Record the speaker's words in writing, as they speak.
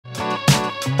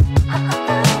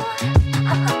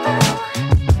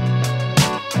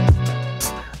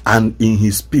And in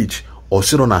his speech,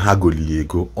 Osirona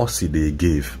Hagoliego, Osi they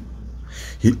gave.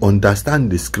 He understands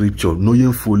the scripture,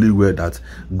 knowing fully well that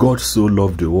God so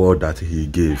loved the world that he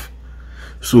gave.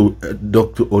 So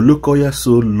Dr. Olukoya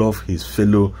so loved his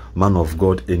fellow man of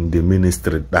God in the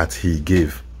ministry that he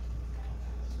gave.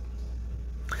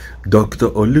 Dr.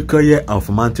 Olukoya of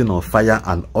Mountain of Fire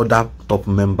and other top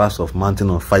members of Mountain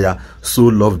of Fire so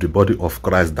loved the body of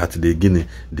Christ that they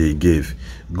gave.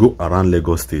 Go around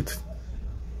Lagos State.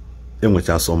 In which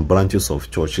are some branches of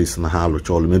churches,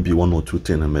 maybe 1 or 2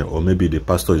 things, or maybe the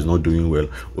pastor is not doing well,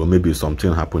 or maybe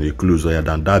something happened, a close, or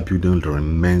than that building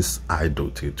remains idle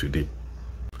till today.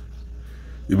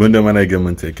 Even the man I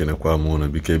get taken a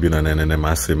quamona became an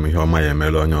massive Homa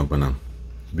Melon Obana.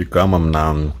 Become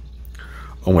now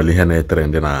only a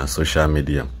trend in social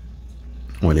media.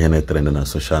 Only a trend in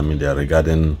social media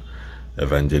regarding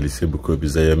Evangelist Ebuka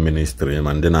Obi's ministry,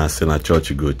 and then I seen a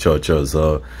church go churches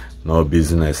or no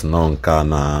business, no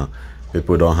car.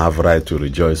 People don't have right to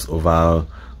rejoice over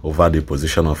the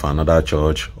position of another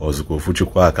church. Or go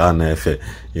fuchukwa ka na efe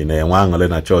in a wangole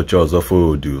na church of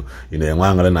food, in a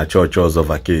wangole na church of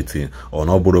vacating, or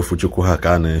no boro fuchukwa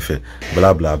ka na efe,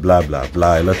 blah blah blah blah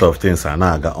blah. A lot of things are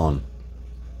now on.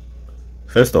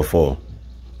 First of all,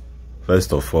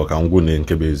 can go in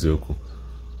Kebezoku.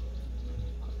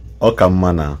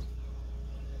 Okamana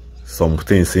some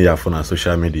things here on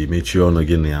social media, make sure no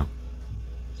guinea.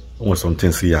 Or some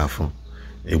things here for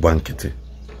a bankete.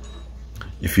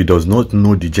 If you does not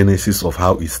know the genesis of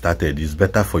how it started, it's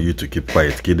better for you to keep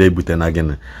quiet. Kide buten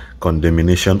again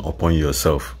condemnation upon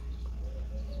yourself.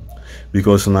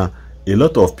 Because now a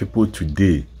lot of people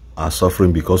today are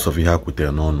suffering because of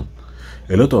Ihakute.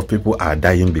 A lot of people are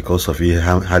dying because of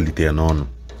Ihalite.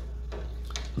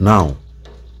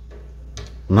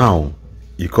 Now,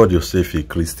 you call yourself a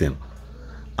Christian.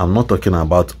 I'm not talking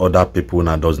about other people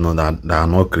that are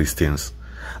not Christians.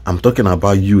 I'm talking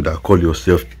about you that call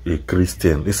yourself a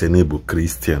Christian. This is an Igbo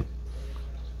Christian.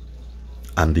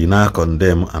 And they now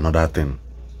condemn another thing.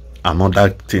 Another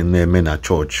thing named in a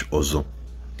church also.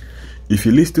 If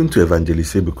you listen to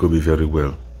Evangelist Ebuka Obi very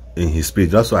well in his speech,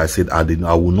 that's why I said I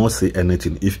will not say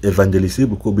anything. If Evangelist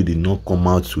Ebuka Obi did not come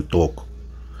out to talk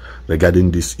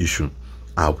regarding this issue,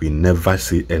 I will never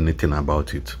say anything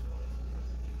about it.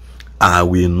 I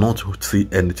will not say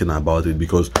anything about it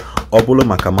because Obolo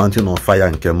Maka Mountain of Fire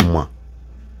in Kemma,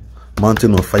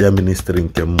 Mountain of Fire Ministry in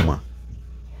Kemma.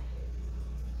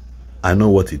 I know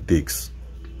what it takes.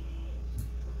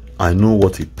 I know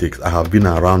what it takes. I have been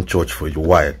around church for a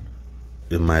while.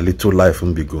 In my little life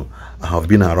in Bigo, I have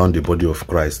been around the body of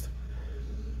Christ.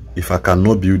 If I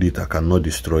cannot build it, I cannot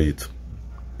destroy it.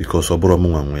 Because Obolo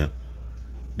Mungangwe,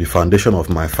 the foundation of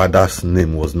my father's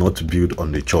name was not built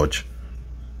on the church.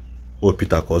 O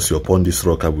Peter Kosi, upon this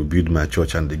rock I will build my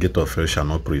church, and the gate of hell shall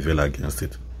not prevail against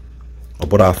it.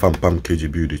 Obora Afam Pam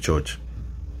KG build the church.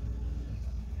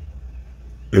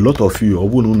 A lot of you,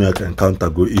 Obununa encounter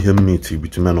go even meet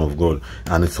between men of God,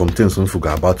 and it's something some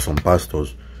forget about some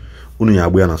pastors.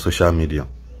 Unuyabu on social media.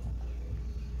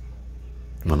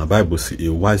 When the Bible says a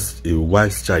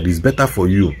wise child is better for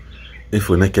you if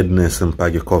your nakedness and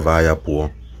pagi cover your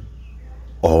poor,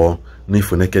 or if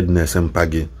your nakedness and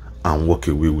pagi and walk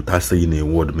away without saying a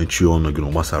word. Make sure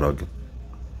you're not.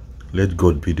 Let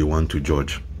God be the one to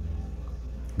judge.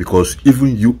 Because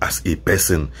even you as a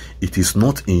person, it is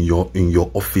not in your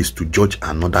office to judge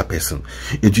another person.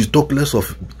 It is talk less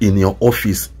of in your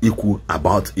office equal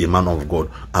about a man of God,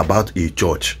 about a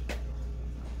church.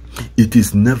 It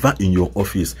is never in your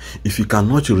office. If you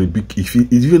cannot rebuke, if you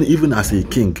even as a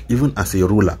king, even as a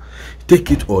ruler,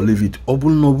 take it or leave it.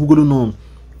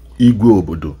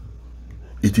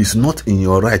 It is not in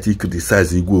your right to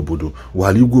criticize Igbo Obodo,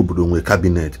 while Igbo Obodo with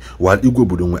cabinet, while Igbo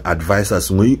Obodo with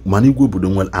advisors, when Igbo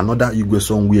Obodo with another Igbo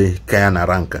somewhere Kayana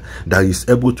rank that is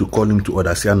able to call him to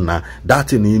understand na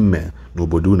that in him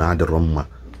nobody na the wrong.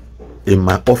 In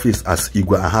my office as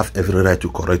Igbo, I have every right to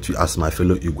correct you as my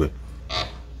fellow Igbo.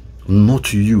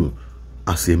 Not you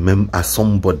as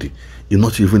somebody. You're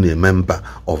not even a member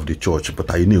of the church, but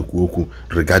I know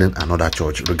regarding another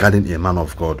church, regarding a man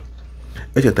of God.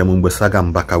 I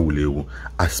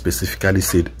specifically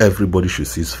said everybody should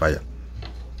cease fire.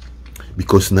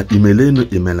 Because na Imeleno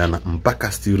Imelana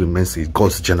Mbaka still remains a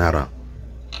God's general.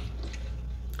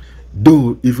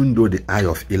 Even though the eye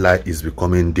of Eli is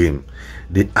becoming dim,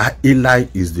 Eli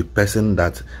is the person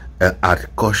that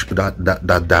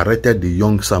that directed the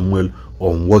young Samuel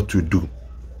on what to do.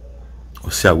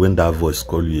 See, when that voice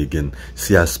call you again,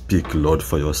 see, I speak, Lord,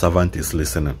 for your servant is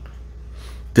listening.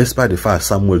 Despite the fact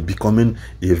Samuel becoming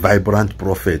a vibrant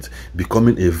prophet,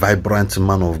 becoming a vibrant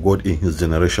man of God in his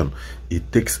generation,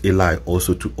 it takes Eli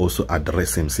also to also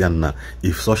address him. Saying,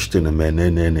 if such thing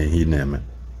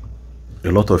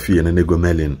a lot of you go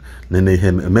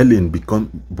Merlin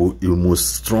become the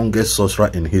most strongest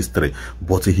sorcerer in history,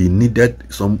 but he needed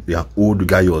some old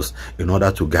guys in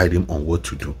order to guide him on what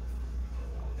to do.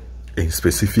 In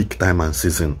specific time and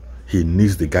season, he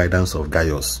needs the guidance of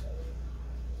Gaius.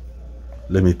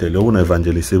 Let me tell you, when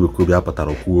Evangelist Ebuka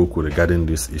Obi regarding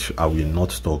this issue, I will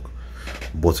not talk.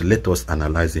 But let us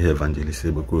analyze the Evangelist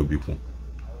Ebuka Obi.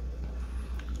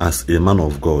 As a man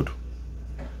of God,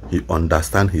 he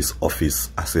understands his office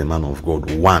as a man of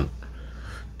God. 1.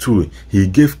 2. He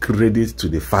gave credit to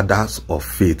the fathers of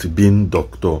faith, being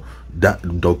Dr.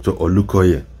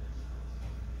 Olukoya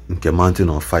in the Mountain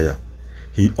of Fire.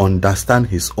 He understands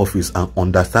his office and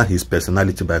understands his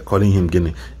personality by calling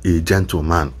him a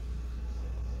gentleman.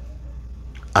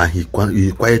 And he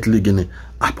quietly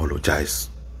apologized.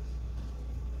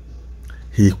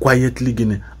 He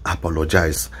quietly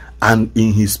apologized. And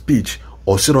in his speech,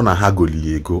 Osirona Hagoli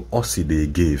ego, Osi they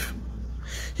gave.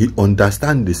 He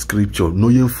understands the scripture,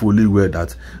 knowing fully well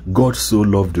that God so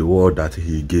loved the world that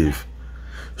he gave.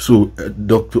 So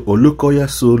Dr. Olukoya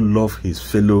so loved his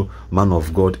fellow man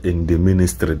of God in the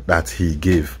ministry that he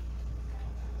gave.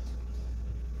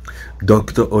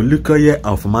 Dr. Olukoya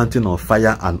of Mountain of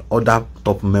Fire and other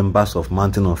top members of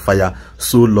Mountain of Fire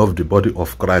so loved the body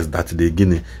of Christ that they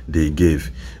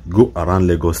gave. Go around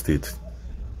Lagos State.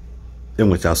 In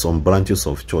which are some branches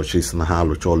of churches,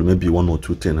 maybe 1 or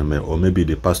 2 things, or maybe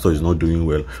the pastor is not doing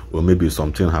well, or maybe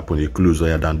something happened, he closed,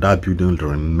 then that building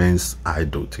remains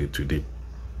idle till today.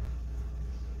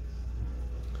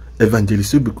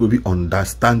 Evangelist Ebuka Obi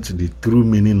understands the true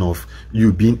meaning of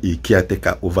you being a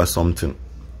caretaker over something,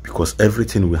 because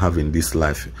everything we have in this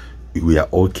life, we are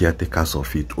all caretakers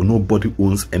of it. Nobody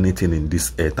owns anything in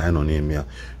this earth.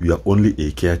 You are only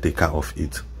a caretaker of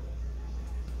it.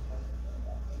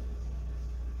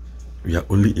 We are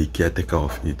only a caretaker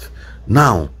of it.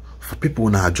 Now, for people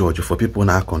now judge, for people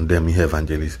now condemn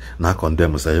evangelists, now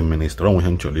condemn say minister,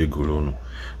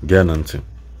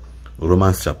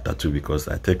 Romans chapter 2, because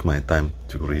I take my time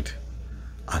to read.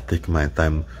 I take my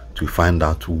time to find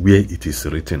out where it is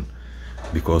written.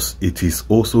 Because it is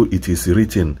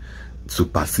written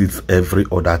supersedes every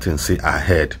other thing. Say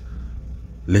ahead.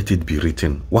 Let it be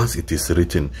written. Once it is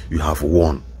written, you have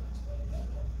won.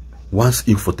 Once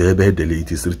if for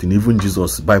it is written, even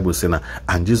Jesus, Bible saying,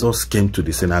 and Jesus came to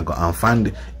the synagogue and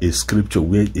found a scripture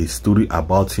where a story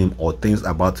about him or things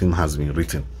about him has been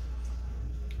written.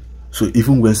 So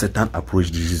even when Satan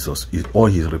approached Jesus, all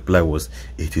his reply was,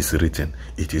 it is written,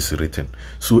 it is written.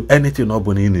 So anything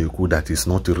that is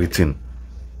not written,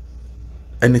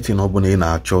 anything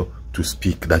to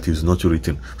speak that is not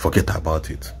written, forget about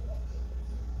it.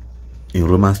 In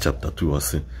Romans chapter 2, I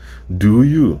say, do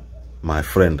you, my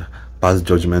friend, pass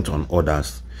judgment on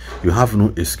others? You have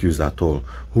no excuse at all,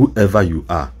 whoever you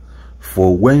are.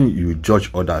 For when you judge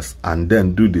others and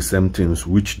then do the same things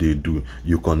which they do,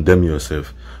 you condemn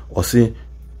yourself. Or say,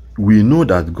 we know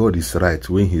that God is right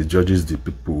when he judges the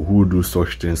people who do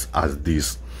such things as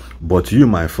this. But you,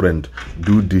 my friend,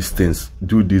 do these things,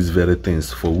 do these very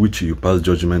things for which you pass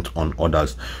judgment on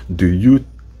others. Do you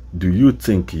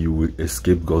think you will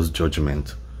escape God's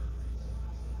judgment?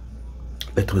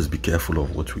 Let us be careful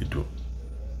of what we do.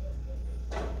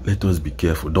 Let us be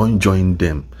careful. Don't join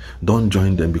them. Don't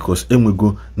join them, because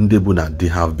Ndebuna, they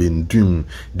have been doomed.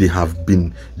 They have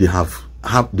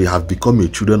become a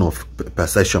children of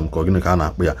perception.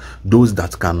 Those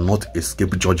that cannot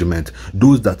escape judgment.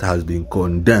 Those that has been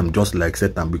condemned, just like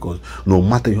Satan, because no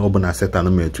matter how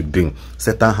Satan made today,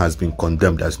 Satan has been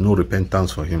condemned. There's no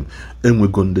repentance for him. And we're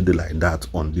going to do like that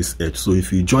on this earth. So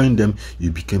if you join them,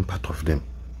 you become part of them.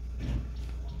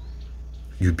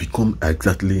 You become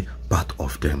exactly part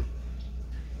of them.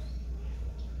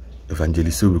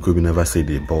 Evangelist Ebuka Obi never said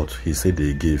they bought, he said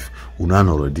they gave. Una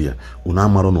norodia, una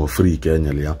maro no free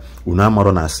kenyelia, una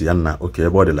maro na siana, okay,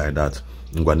 body like that.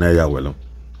 Ngwaneya welo.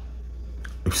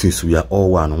 Since we are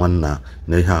all one na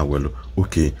neha welo,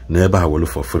 okay, never welo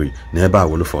for free, never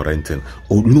welo for renting.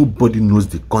 Oh, nobody knows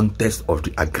the context of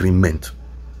the agreement.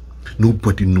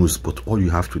 Nobody knows, but all you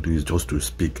have to do is just to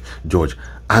speak, George.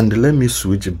 And let me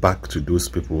switch back to those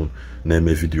people name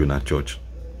a video in a church.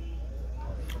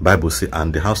 Bible says,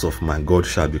 and the house of my God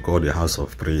shall be called the house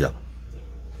of prayer.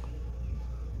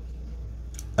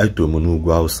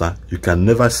 You can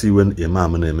never see when a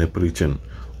man name preaching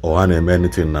or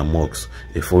anything in the mosques.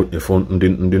 If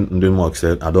the mosque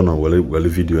said, I don't know, well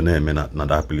video name in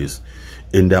that place.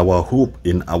 in our hope,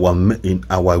 in our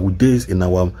days, in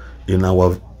our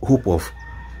hope of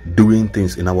doing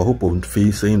things, in our hope of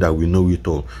faith, saying that we know it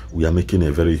all, we are making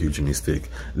a very huge mistake.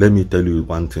 Let me tell you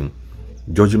one thing: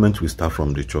 judgment will start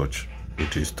from the church.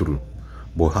 It is true,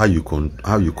 but how you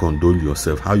condole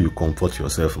yourself, how you comfort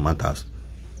yourself matters.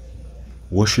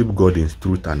 Worship God in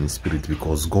truth and in spirit,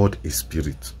 because God is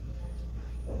spirit.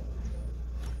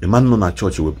 A man non a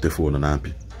church will be phone and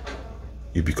happy.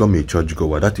 You become a church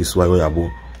goer. That is why we are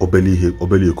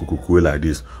obeli kukuku like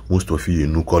this. Most of you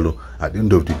in Nukolo, at the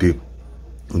end of the day,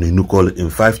 in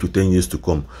 5 to 10 years to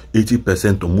come,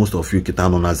 80% of most of you kita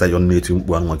on Zion native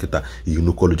one kita you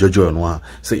Nukolo Jojo Noa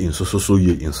say in so ye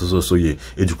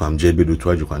educam jebedu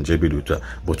twa educam jebedu twa,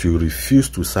 but you refuse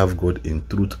to serve God in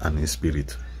truth and in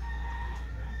spirit.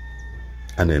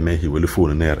 And then he will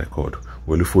phone a record,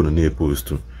 will phone a post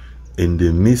too. In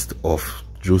the midst of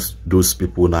just those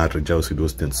people not rejoicing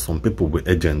those things, some people were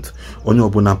agent. Only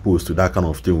open a post to that kind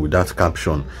of thing with that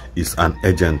caption is an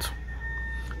agent.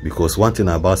 Because one thing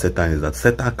about Satan is that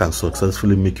Satan can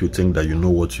successfully make you think that you know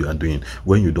what you are doing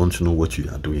when you don't know what you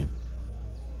are doing.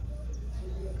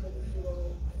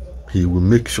 He will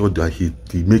make sure that he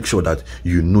makes sure that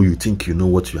you think you know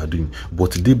what you are doing,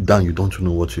 but deep down you don't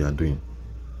know what you are doing.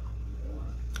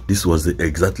 This was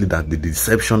exactly the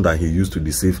deception that he used to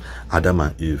deceive Adam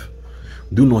and Eve.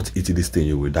 Do not eat this thing,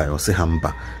 you will die. Or say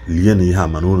hamba,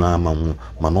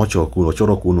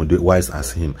 wise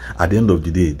as him. At the end of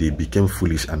the day, they became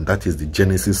foolish, and that is the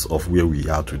genesis of where we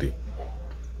are today.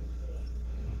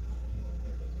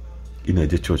 In a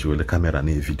church with a camera and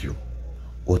a video,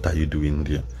 what are you doing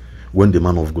there? When the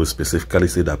man of God specifically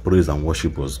said that praise and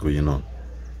worship was going on.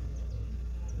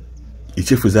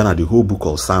 The whole book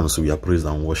of Psalms we are praise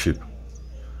and worship.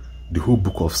 The whole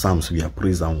book of Psalms we are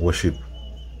praise and worship.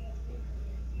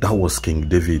 That was King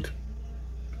David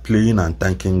playing and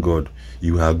thanking God.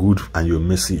 You are good and your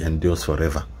mercy endures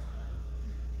forever.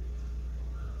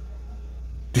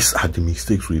 These are the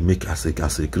mistakes we make as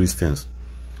a Christians.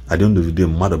 At the end of the day,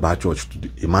 mother by church to the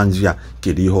Emangia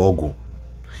Kedi Hogo.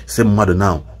 Same mother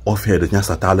now off here the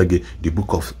Nyasatalege, the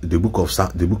book of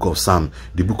Psalm,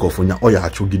 the book of Oya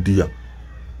Achogidia.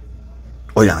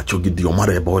 Oya Achogidia,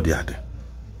 mother about the other.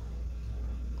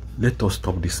 Let us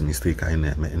stop this mistake in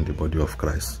the body of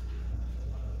Christ.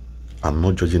 I'm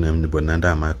not judging anybody, neither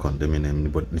am I condemning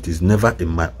anybody. It is never in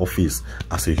my office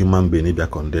as a human being if I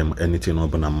condemn anything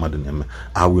over and mad.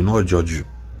 I will not judge you,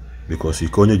 because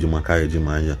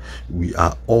we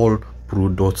are all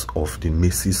products of the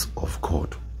mercies of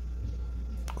God.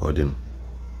 God in.